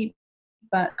country,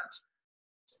 but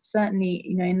certainly,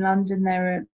 in London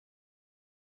there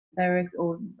are,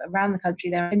 or around the country,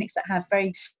 there are clinics that have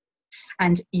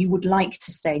and you would like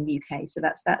to stay in the UK. So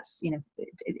that's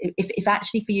if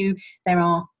actually for you there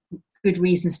are good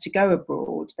reasons to go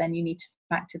abroad, then you need to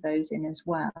factor those in as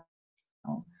well.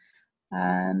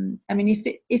 I mean,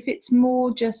 if it's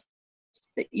more just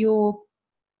that you're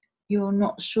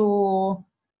not sure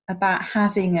about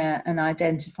having an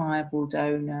identifiable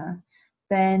donor,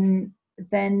 then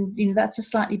then that's a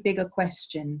slightly bigger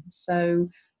question. So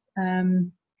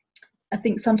I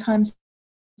think sometimes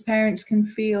parents can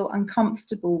feel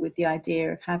uncomfortable with the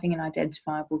idea of having an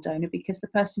identifiable donor because the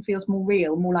person feels more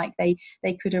real, more like they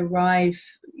could arrive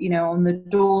on the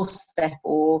doorstep,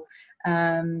 or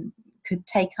could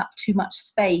take up too much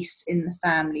space in the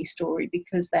family story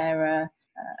because they're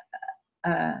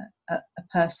a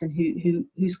person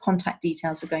whose contact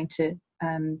details are going to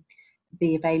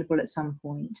be available at some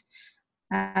point.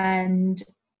 And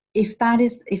if that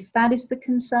is the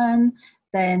concern,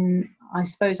 then I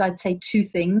suppose I'd say two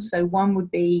things. So one would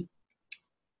be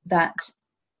that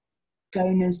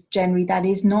donors generally, that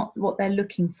is not what they're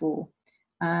looking for.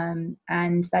 And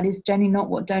that is generally not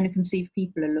what donor conceived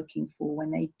people are looking for when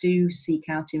they do seek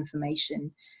out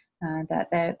information. That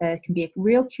there can be a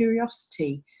real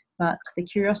curiosity, but the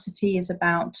curiosity is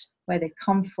about where they've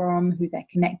come from, who they're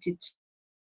connected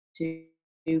to.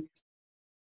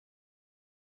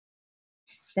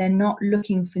 They're not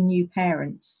looking for new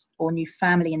parents or new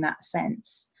family in that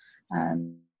sense.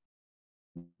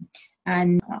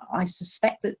 And I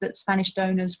suspect that Spanish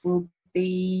donors will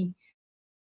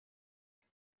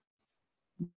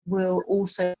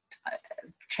also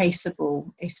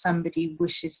traceable if somebody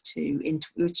wishes to,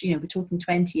 we're talking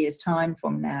 20 years time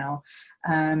from now.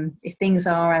 If things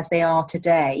are as they are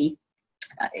today,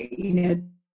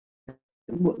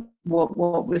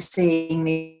 what we're seeing,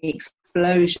 the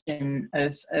explosion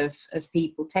of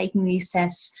people taking these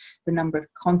tests, the number of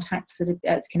contacts that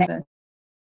are connected.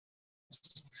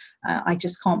 I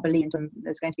just can't believe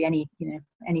there's going to be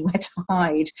anywhere to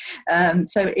hide.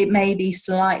 So it may be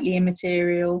slightly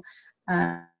immaterial.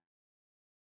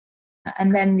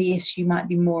 And then the issue might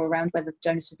be more around whether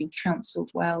donors have been counselled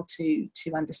well to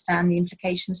understand the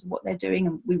implications of what they're doing.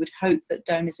 And we would hope that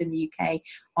donors in the UK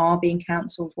are being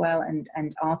counselled well and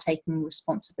are taking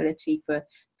responsibility for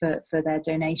their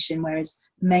donation. Whereas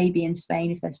maybe in Spain,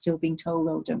 if they're still being told,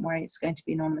 oh, don't worry, it's going to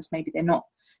be anonymous, maybe they're not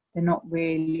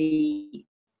really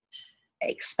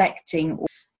expecting.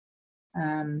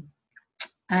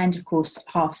 And of course,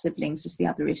 half siblings is the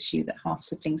other issue, that half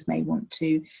siblings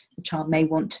the child may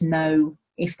want to know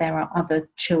if there are other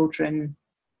children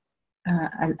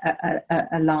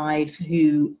alive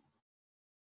who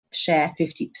share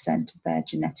 50% of their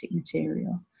genetic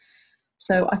material.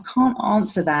 So I can't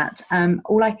answer that.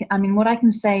 What I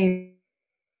can say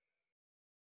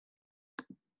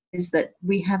is that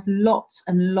we have lots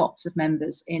and lots of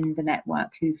members in the network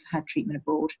who've had treatment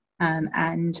abroad,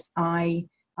 and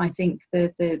I think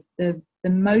the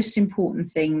most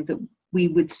important thing that we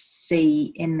would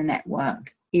see in the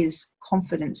network is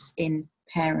confidence in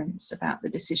parents about the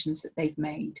decisions that they've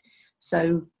made.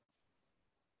 So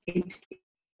it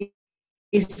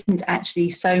isn't actually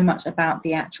so much about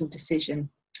the actual decision.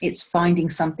 It's finding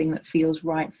something that feels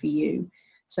right for you.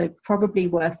 So probably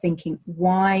worth thinking,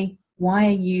 why are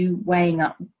you weighing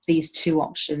up these two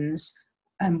options?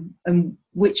 And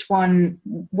which one,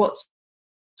 what's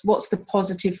the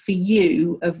positive for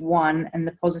you of one and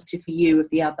the positive for you of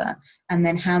the other, and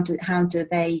then how do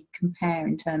they compare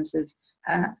in terms of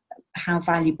how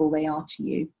valuable they are to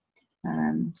you.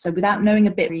 So without knowing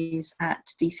a bit, at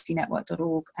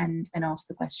dcnetwork.org and ask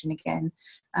the question again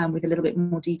with a little bit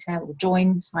more detail, or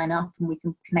sign up, and we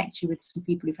can connect you with some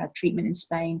people who've had treatment in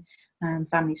Spain and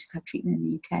families who've had treatment in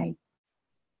the UK.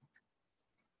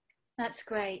 That's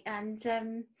great. And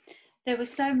there were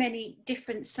so many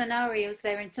different scenarios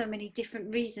there and so many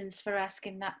different reasons for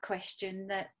asking that question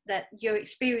that your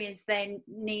experience then,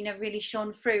 Nina, really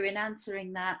shone through in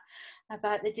answering that,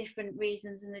 about the different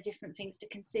reasons and the different things to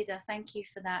consider. Thank you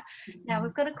for that. Mm-hmm. Now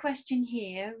we've got a question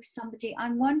here. Somebody,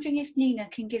 I'm wondering if Nina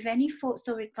can give any thoughts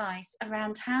or advice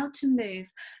around how to move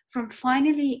from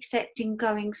finally accepting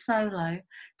going solo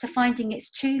to finding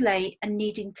it's too late and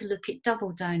needing to look at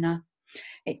double donor.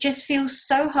 It just feels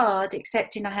so hard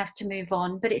accepting I have to move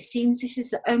on, but it seems this is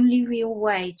the only real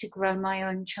way to grow my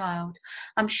own child.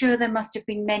 I'm sure there must have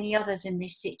been many others in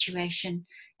this situation.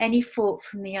 Any thought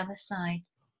from the other side?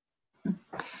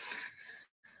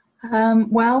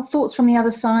 Well, thoughts from the other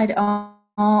side are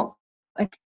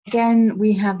again,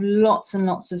 we have lots and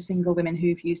lots of single women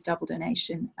who've used double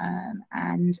donation,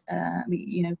 and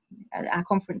at our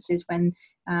conferences, when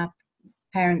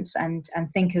parents and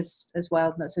thinkers as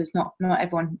well, so it's not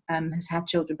everyone has had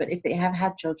children, but if they have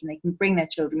had children, they can bring their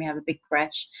children. We have a big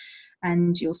creche,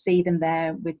 and you'll see them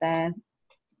there with their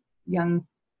young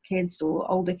kids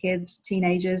or older kids,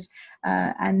 teenagers,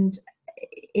 and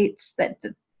it's that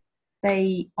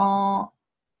they are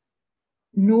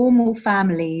normal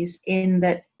families, in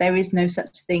that there is no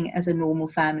such thing as a normal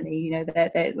family.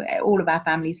 All of our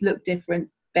families look different,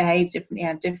 behave differently,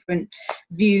 have different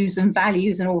views and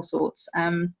values and all sorts.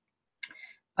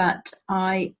 But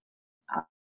I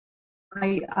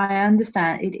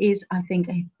understand it is, I think,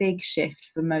 a big shift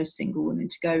for most single women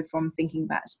to go from thinking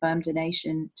about sperm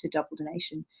donation to double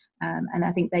donation. And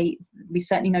I think we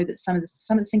certainly know that some of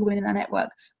the single women in our network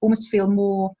almost feel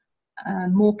more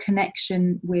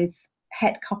connection with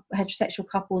heterosexual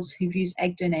couples who've used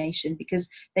egg donation, because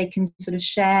they can sort of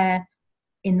share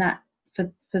in that,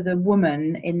 for the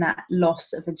woman, in that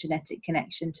loss of a genetic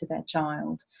connection to their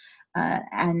child.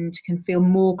 And can feel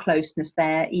more closeness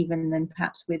there even than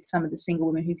perhaps with some of the single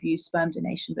women who've used sperm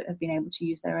donation but have been able to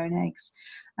use their own eggs.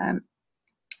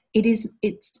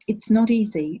 It's not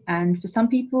easy, and for some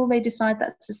people they decide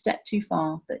that's a step too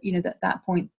far, that that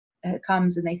point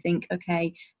comes and they think,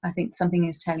 okay, I think something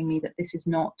is telling me that this is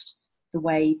not the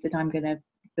way that I'm going to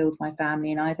build my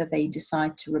family, and either they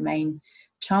decide to remain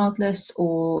childless,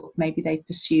 or maybe they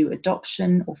pursue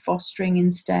adoption or fostering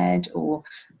instead, or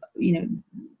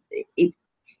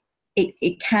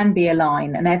it can be a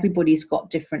line, and everybody's got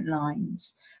different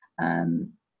lines.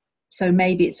 So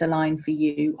maybe it's a line for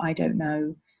you, I don't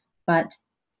know. But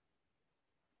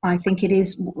I think it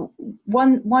is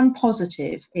one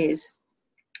positive is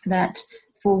that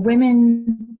for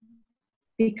women,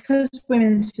 because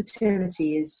women's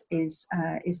fertility is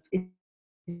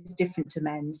different to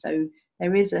men, so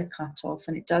there is a cut-off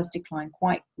and it does decline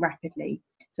quite rapidly.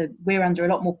 So we're under a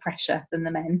lot more pressure than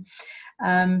the men.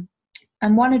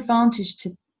 And one advantage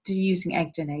to using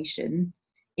egg donation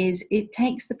is it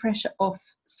takes the pressure off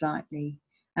slightly.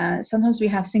 Sometimes we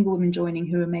have single women joining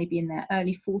who are maybe in their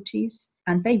early 40s,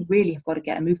 and they really have got to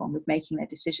get a move on with making their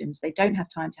decisions. They don't have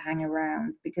time to hang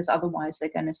around, because otherwise they're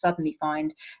going to suddenly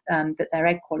find that their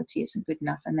egg quality isn't good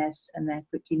enough, and they're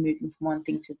quickly moving from one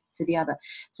thing to the other.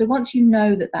 So once you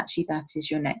know that actually that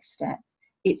is your next step,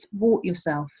 it's bought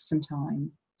yourself some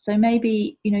time. So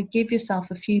maybe, give yourself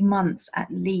a few months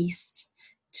at least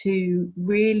to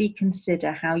really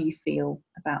consider how you feel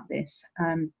about this.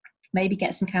 Maybe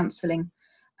get some counselling.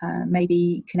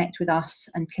 Maybe connect with us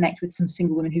and connect with some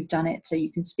single women who've done it, so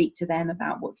you can speak to them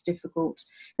about what's difficult.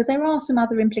 Because there are some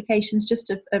other implications. Just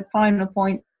a final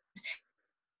point,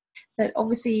 that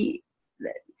obviously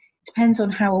it depends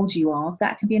on how old you are.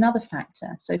 That can be another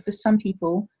factor. So for some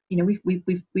people,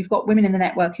 we've got women in the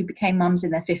network who became mums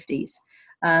in their 50s,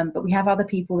 but we have other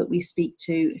people that we speak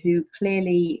to who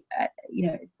clearly,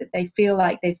 they feel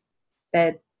like they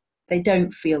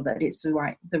don't feel that it's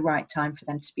the right time for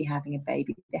them to be having a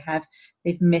baby.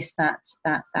 They've missed that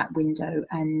window,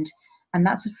 and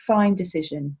that's a fine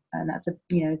decision, and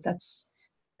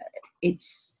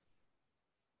it's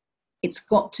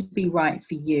got to be right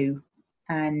for you,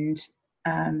 and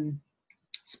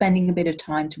spending a bit of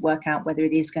time to work out whether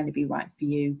it is going to be right for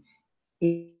you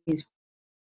is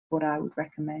what I would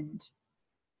recommend.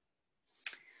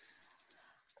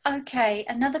 Okay,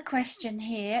 another question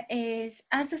here is,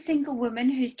 as a single woman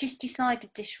who's just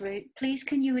decided this route, please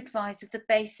can you advise of the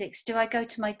basics? Do I go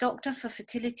to my doctor for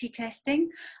fertility testing,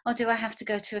 or do I have to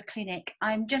go to a clinic?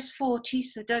 I'm just 40,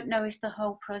 so don't know if the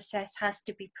whole process has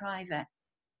to be private.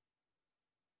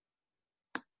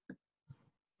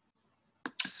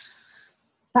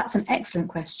 That's an excellent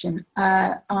question.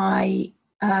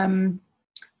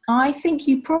 I think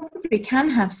you probably can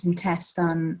have some tests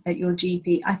done at your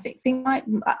GP.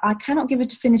 I cannot give a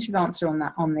definitive answer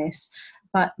on this,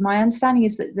 but my understanding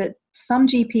is that some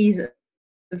GPs are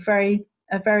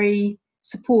very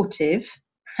supportive,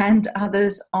 and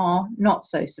others are not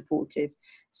so supportive.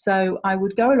 So I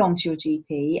would go along to your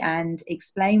GP and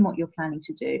explain what you're planning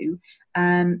to do.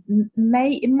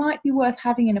 It might be worth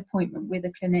having an appointment with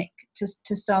a clinic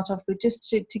to start off with, just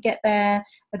to get their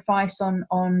advice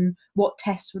on what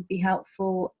tests would be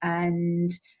helpful,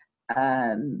 and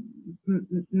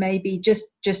maybe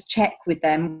just check with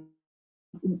them.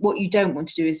 What you don't want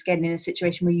to do is get in a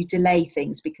situation where you delay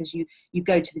things, because you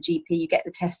go to the GP, you get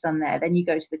the test done there, then you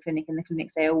go to the clinic, and the clinic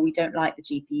say, oh, we don't like the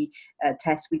GP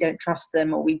test, we don't trust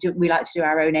them, or we like to do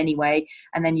our own anyway,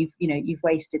 and then you've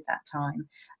wasted that time.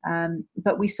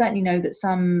 But we certainly know that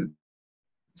some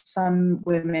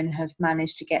women have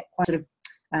managed to get quite sort of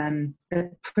the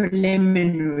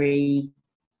preliminary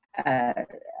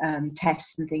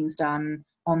tests and things done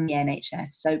on the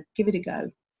NHS. So give it a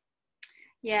go.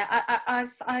 Yeah,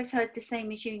 I've heard the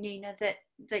same as you, Nina, that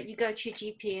you go to your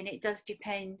GP, and it does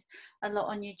depend a lot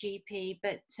on your GP,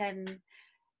 but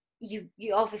you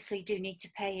obviously do need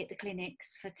to pay at the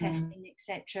clinics for testing,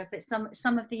 etc. But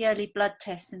some of the early blood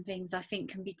tests and things, I think,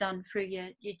 can be done through your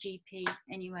GP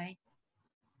anyway.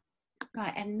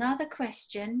 Right, another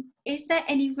question. Is there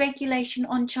any regulation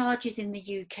on charges in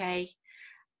the UK?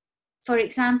 For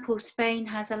example, Spain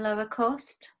has a lower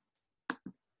cost.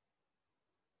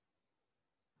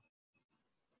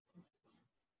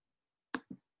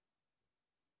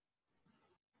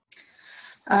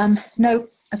 No,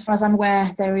 as far as I'm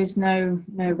aware, there is no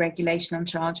regulation on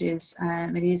charges.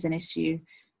 It is an issue,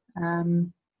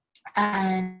 and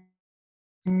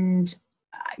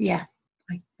yeah,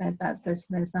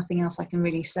 there's nothing else I can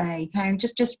really say.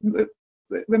 Just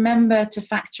remember to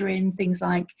factor in things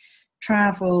like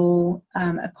travel,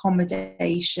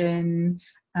 accommodation,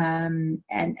 and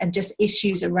just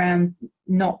issues around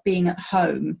not being at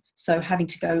home, so having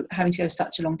to go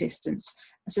such a long distance.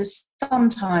 So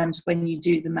sometimes when you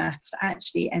do the maths, it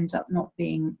actually ends up not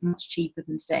being much cheaper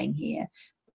than staying here,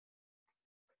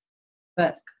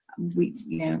 but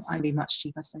I'd be much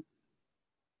cheaper. So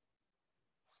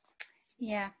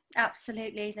yeah,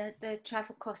 absolutely, the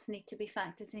travel costs need to be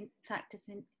factors in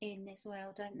as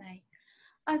well, don't they?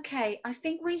 Okay, I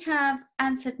think we have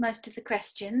answered most of the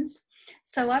questions.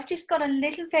 So I've just got a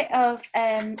little bit of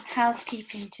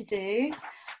housekeeping to do.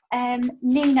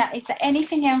 Nina, is there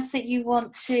anything else that you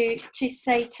want to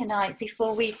say tonight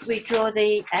before we draw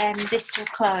this to a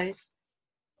close?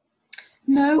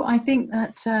 No, I think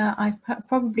that I've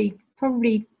probably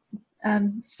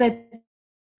said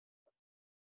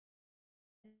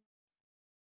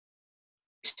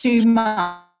too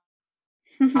much.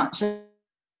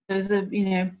 There's a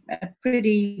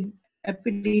pretty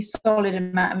solid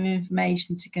amount of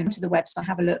information to go to the website,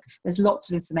 have a look. There's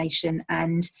lots of information,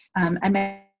 and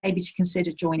maybe to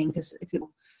consider joining,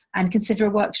 and consider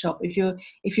a workshop if you're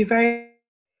very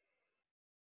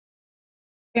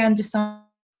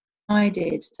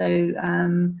undecided. So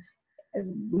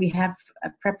we have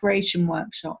preparation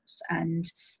workshops, and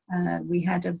we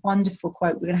had a wonderful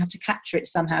quote. We're going to have to capture it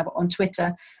somehow, but on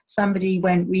Twitter somebody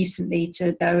went recently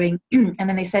to going and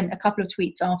then they sent a couple of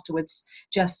tweets afterwards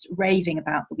just raving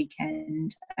about the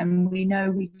weekend, and we know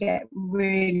we get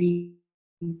really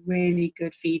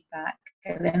good feedback.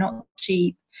 They're not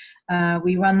cheap.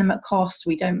 We run them at cost.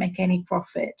 We don't make any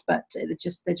profit, but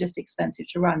they're just expensive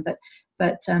to run.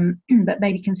 But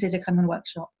maybe consider coming to the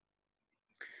workshop.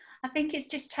 I think it's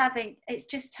just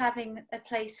having a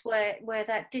place where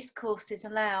that discourse is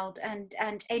allowed, and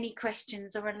any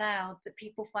questions are allowed that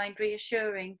people find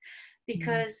reassuring,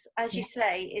 because as you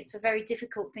say, it's a very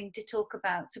difficult thing to talk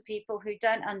about to people who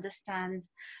don't understand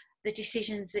the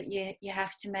decisions that you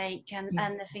have to make,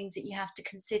 and the things that you have to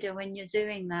consider when you're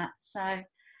doing that. So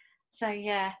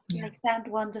yeah, they sound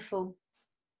wonderful.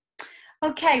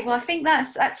 Okay, well, I think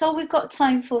that's all we've got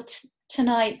time for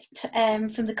tonight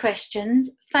from the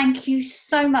questions. Thank you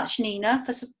so much, Nina,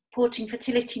 for supporting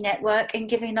Fertility Network and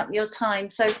giving up your time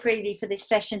so freely for this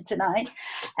session tonight.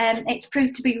 It's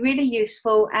proved to be really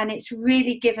useful, and it's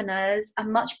really given us a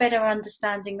much better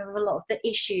understanding of a lot of the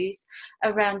issues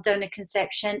around donor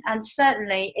conception, and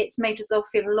certainly it's made us all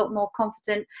feel a lot more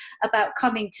confident about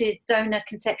coming to Donor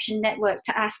Conception Network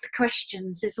to ask the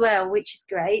questions as well, which is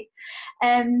great.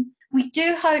 We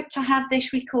do hope to have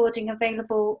this recording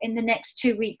available in the next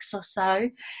 2 weeks or so.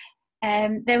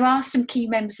 There are some key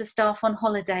members of staff on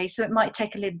holiday, so it might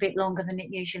take a little bit longer than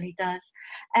it usually does.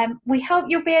 We hope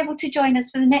you'll be able to join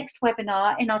us for the next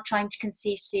webinar in our Trying to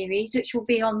Conceive series, which will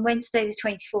be on Wednesday the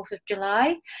 24th of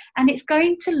July. And it's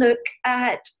going to look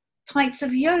at types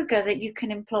of yoga that you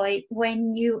can employ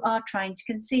when you are trying to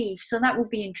conceive. So that will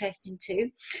be interesting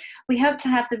too. We hope to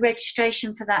have the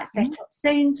registration for that set up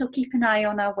soon, so keep an eye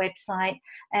on our website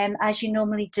as you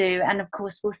normally do. And of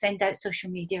course, we'll send out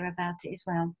social media about it as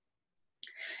well.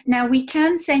 Now, we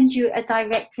can send you a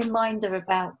direct reminder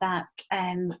about that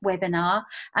webinar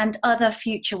and other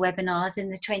future webinars in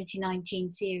the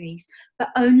 2019 series, but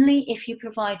only if you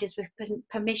provide us with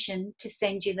permission to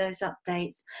send you those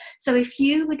updates. So if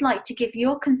you would like to give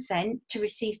your consent to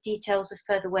receive details of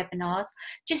further webinars,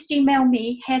 just email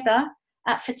me,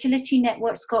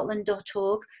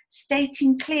 heather@fertilitynetworkscotland.org,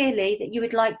 stating clearly that you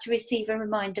would like to receive a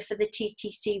reminder for the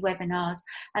TTC webinars,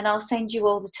 and I'll send you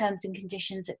all the terms and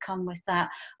conditions that come with that.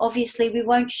 Obviously, we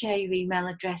won't share your email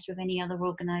address with any other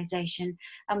organisation,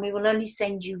 and we will only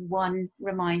send you one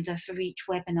reminder for each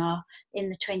webinar in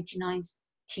the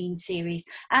 2019 series.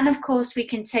 And of course, we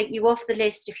can take you off the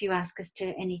list if you ask us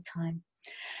to at any time.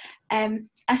 A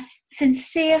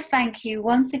sincere thank you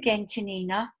once again to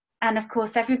Nina, and of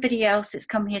course everybody else that's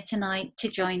come here tonight to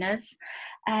join us.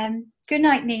 Good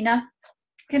night, Nina.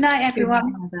 Good night,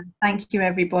 everyone. Good night, Thank you,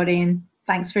 everybody, and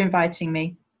thanks for inviting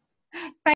me.